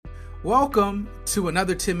Welcome to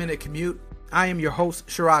another 10-minute commute. I am your host,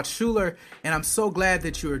 Sherrod Schuler, and I'm so glad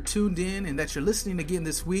that you are tuned in and that you're listening again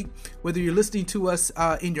this week. Whether you're listening to us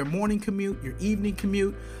in your morning commute, your evening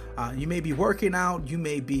commute, you may be working out, you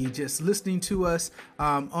may be just listening to us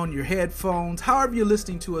on your headphones. However you're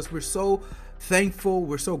listening to us, we're so thankful.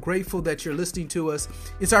 We're so grateful that you're listening to us.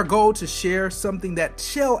 It's our goal to share something that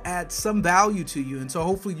shall add some value to you. And so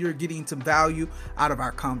hopefully you're getting some value out of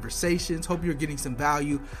our conversations. Hope you're getting some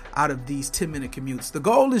value out of these 10-minute commutes. The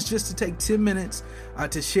goal is just to take 10 minutes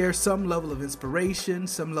to share some level of inspiration,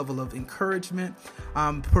 some level of encouragement,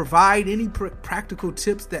 provide any practical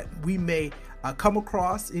tips that we may come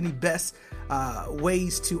across, any best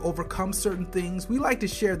ways to overcome certain things. We like to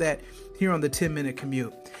share that here on the 10-minute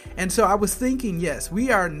commute. And so I was thinking, yes,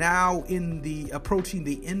 we are now approaching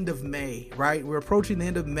the end of May, right? We're approaching the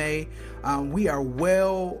end of May. We are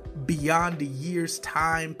well beyond a year's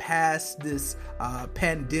time past this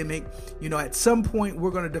pandemic. You know, at some point,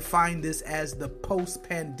 we're going to define this as the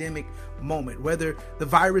post-pandemic moment. Whether the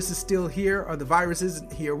virus is still here or the virus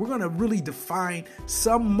isn't here, we're going to really define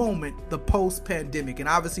some moment, the post-pandemic. And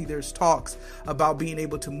obviously, there's talks about being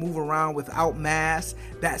able to move around without masks.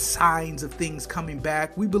 That's signs of things coming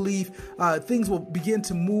back. We believe things will begin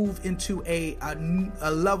to move into a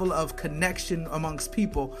level of connection amongst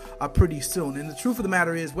people pretty soon. And the truth of the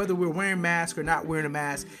matter is, whether we're wearing masks or not wearing a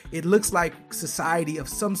mask, it looks like society of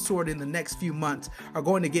some sort in the next few months are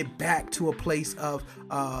going to get back to a place of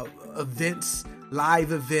events,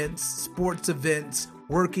 live events, sports events,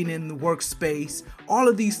 working in the workspace. All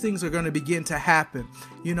of these things are going to begin to happen,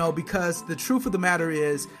 you know, because the truth of the matter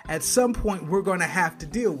is, at some point, we're going to have to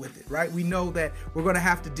deal with it, right? We know that we're going to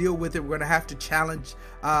have to deal with it. We're going to have to challenge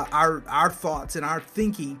our thoughts and our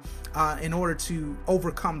thinking in order to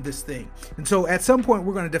overcome this thing. And so at some point,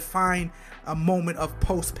 we're going to define a moment of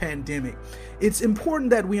post-pandemic. It's important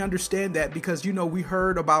that we understand that because, you know, we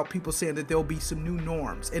heard about people saying that there'll be some new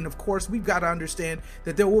norms. And of course, we've got to understand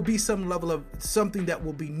that there will be some level of something that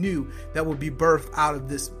will be new, that will be birthed out of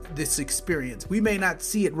this experience. We may not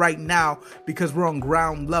see it right now because we're on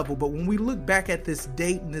ground level, but when we look back at this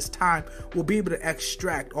date and this time, we'll be able to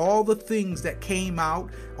extract all the things that came out,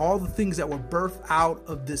 all the things that were birthed out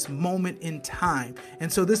of this moment in time.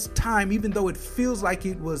 And so this time, even though it feels like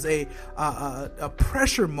it was a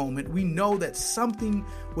pressure moment, we know that something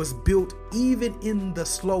was built even in the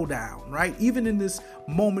slowdown, right? Even in this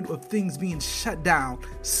moment of things being shut down,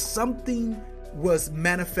 something was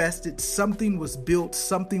manifested, something was built,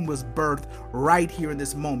 something was birthed right here in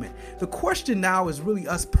this moment. The question now is really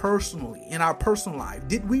us personally, in our personal life.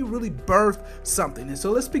 Did we really birth something? And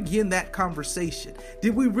so let's begin that conversation.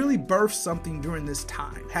 Did we really birth something during this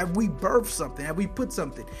time? Have we birthed something? Have we put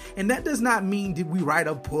something? And that does not mean did we write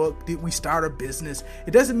a book? Did we start a business?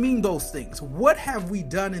 It doesn't mean those things. What have we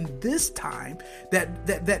done in this time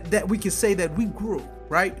that we can say that we grew?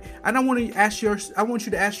 Right? And I want you to ask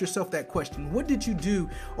yourself that question. What did you do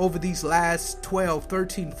over these last 12,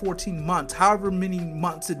 13, 14 months, however many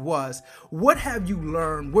months it was? What have you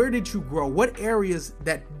learned? Where did you grow? What areas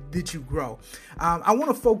did you grow? I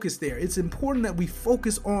want to focus there. It's important that we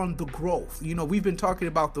focus on the growth. You know, we've been talking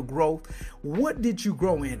about the growth. What did you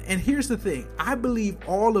grow in? And here's the thing. I believe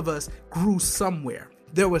all of us grew somewhere.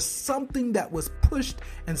 There was something that was pushed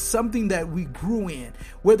and something that we grew in.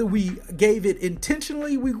 Whether we gave it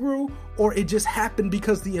intentionally, we grew, or it just happened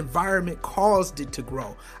because the environment caused it to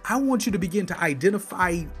grow. I want you to begin to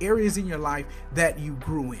identify areas in your life that you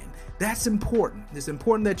grew in. That's important. It's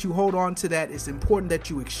important that you hold on to that. It's important that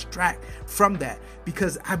you extract from that,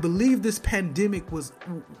 because I believe this pandemic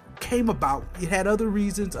came about. It had other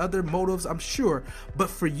reasons, other motives, I'm sure.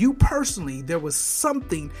 But for you personally, there was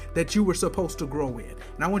something that you were supposed to grow in.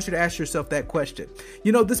 And I want you to ask yourself that question.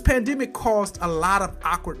 You know, this pandemic caused a lot of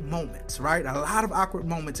awkward moments, right? A lot of awkward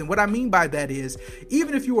moments. And what I mean by that is,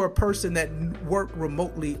 even if you were a person that worked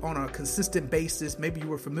remotely on a consistent basis, maybe you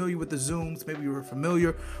were familiar with the Zooms, maybe you were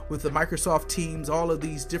familiar with the Microsoft Teams, all of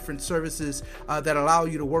these different services that allow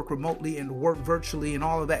you to work remotely and work virtually and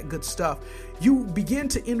all of that good stuff, you begin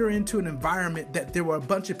to enter into an environment that there were a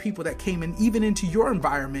bunch of people that came in, even into your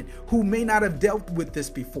environment, who may not have dealt with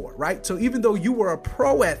this before, right? So even though you were a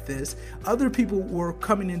pro at this, other people were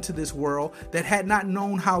coming into this world that had not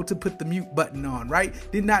known how to put the mute button on, right?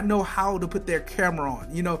 Did not know how to put their camera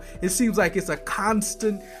on. You know, it seems like it's a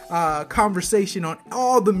constant conversation on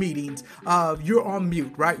all the meetings of you're on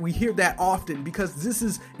mute, right? We hear that often because this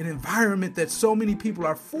is an environment that so many people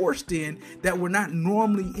are forced in that were not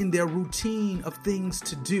normally in their routine of things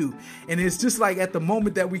to do. you. And it's just like at the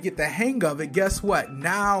moment that we get the hang of it, guess what?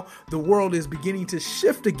 Now the world is beginning to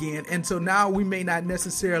shift again. And so now we may not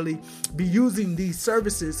necessarily be using these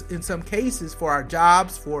services in some cases for our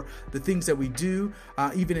jobs, for the things that we do,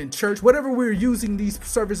 even in church, whatever we're using these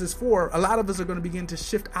services for, a lot of us are going to begin to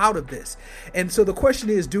shift out of this. And so the question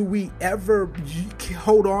is, do we ever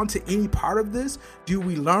hold on to any part of this? Do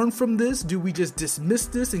we learn from this? Do we just dismiss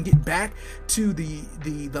this and get back to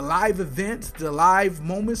the live events, the live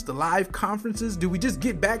moments, the live conferences? Do we just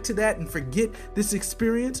get back to that and forget this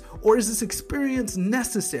experience? Or is this experience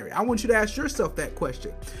necessary? I want you to ask yourself that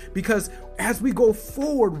question, because as we go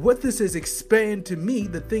forward, what this has expanded to me,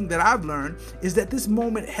 the thing that I've learned is that this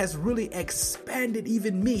moment has really expanded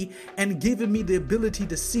even me and given me the ability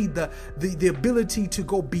to see the ability to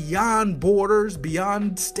go beyond borders,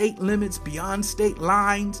 beyond state limits, beyond state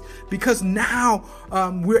lines, because now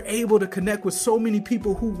we're able to connect with so many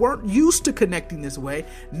people who weren't used to connecting this way.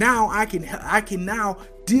 Now I can now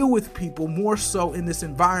deal with people more so in this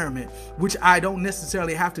environment, which I don't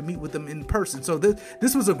necessarily have to meet with them in person. So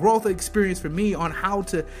this was a growth experience for me on how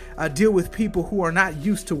to deal with people who are not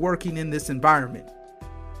used to working in this environment.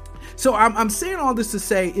 So I'm saying all this to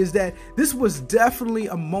say is that this was definitely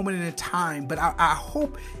a moment in a time, but I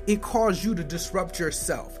hope it caused you to disrupt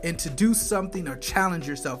yourself and to do something or challenge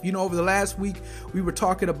yourself. You know, over the last week, we were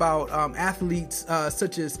talking about athletes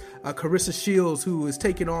such as Carissa Shields, who is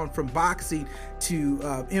taking on from boxing to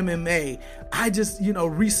MMA. I just,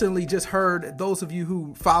 recently just heard, those of you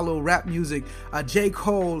who follow rap music, J.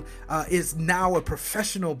 Cole is now a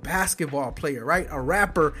professional basketball player, right? A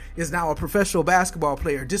rapper is now a professional basketball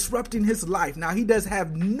player, disrupting his life. Now, he does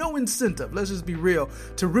have no incentive, let's just be real,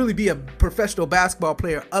 to really be a professional basketball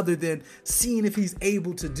player other than seeing if he's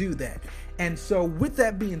able to do that. And so with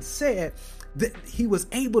that being said, that he was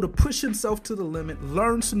able to push himself to the limit,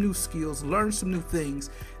 learn some new skills, learn some new things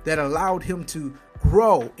that allowed him to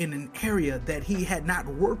grow in an area that he had not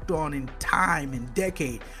worked on in time and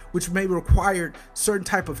decade, which may require certain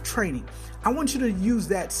type of training. I want you to use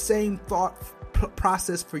that same thought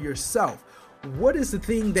process for yourself. What is the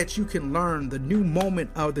thing that you can learn, the new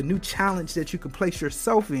moment or the new challenge that you can place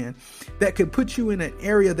yourself in that could put you in an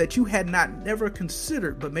area that you had never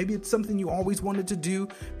considered, but maybe it's something you always wanted to do.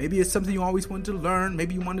 Maybe it's something you always wanted to learn.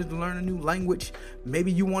 Maybe you wanted to learn a new language.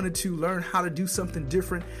 Maybe you wanted to learn how to do something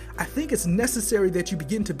different. I think it's necessary that you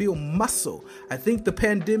begin to build muscle. I think the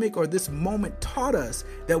pandemic or this moment taught us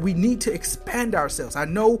that we need to expand ourselves. I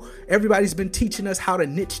know everybody's been teaching us how to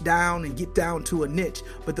niche down and get down to a niche,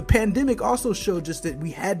 but the pandemic also showed us that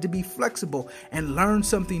we had to be flexible and learn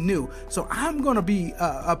something new. So I'm going to be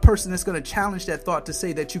a person that's going to challenge that thought to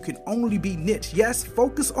say that you can only be niche. Yes,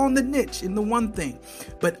 focus on the niche in the one thing,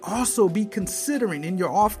 but also be considering in your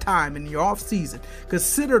off time, in your off season,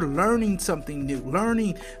 consider learning something new,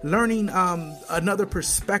 learning another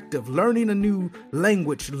perspective, learning a new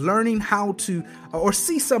language, learning how to or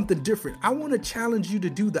see something different. I want to challenge you to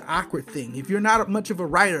do the awkward thing. If you're not much of a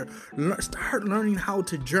writer, start learning how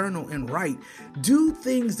to journal and write. Do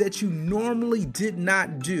things that you normally did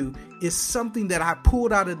not do is something that I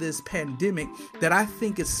pulled out of this pandemic that I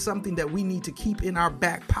think is something that we need to keep in our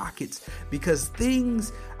back pockets, because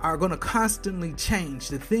things are going to constantly change.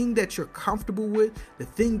 The thing that you're comfortable with, the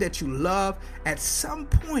thing that you love, at some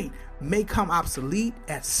point may come obsolete.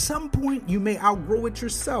 At some point, you may outgrow it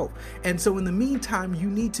yourself. And so in the meantime, you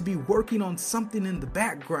need to be working on something in the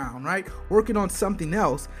background, right? Working on something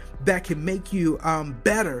else that can make you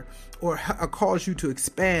better or cause you to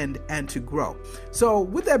expand and to grow. So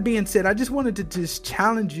with that being said, I just wanted to just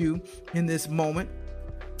challenge you in this moment.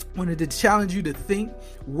 Wanted to challenge you to think,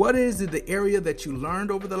 what is the area that you learned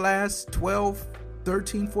over the last 12,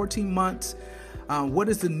 13, 14 months? What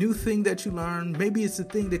is the new thing that you learned? Maybe it's the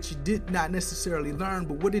thing that you did not necessarily learn,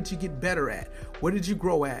 but what did you get better at? What did you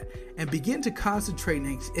grow at? And begin to concentrate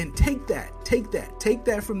and take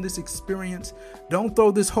that from this experience. Don't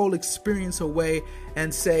throw this whole experience away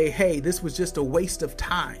and say, hey, this was just a waste of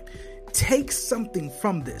time. Take something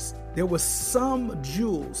from this. There was some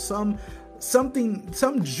jewel, some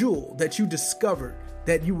jewel that you discovered,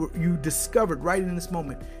 that you discovered right in this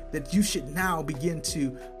moment, that you should now begin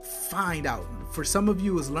to find out. For some of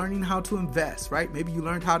you, is learning how to invest, right? Maybe you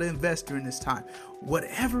learned how to invest during this time.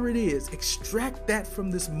 Whatever it is, extract that from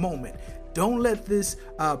this moment. Don't let this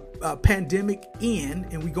pandemic end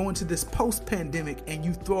and we go into this post-pandemic and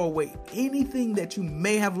you throw away anything that you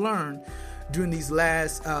may have learned during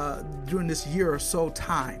this year or so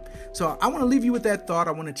time. So I want to leave you with that thought.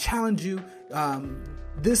 I want to challenge you.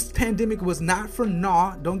 This pandemic was not for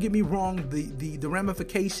naught. Don't get me wrong. The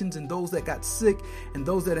ramifications and those that got sick and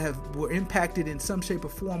those that were impacted in some shape or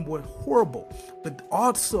form were horrible. But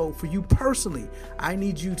also for you personally, I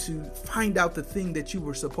need you to find out the thing that you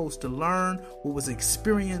were supposed to learn, what was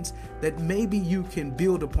experienced that maybe you can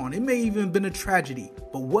build upon. It may even have been a tragedy,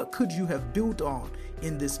 but what could you have built on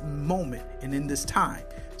in this moment and in this time?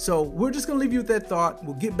 So we're just going to leave you with that thought.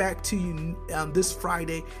 We'll get back to you this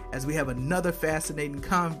Friday as we have another fascinating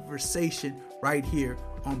conversation right here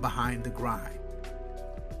on Behind the Grind.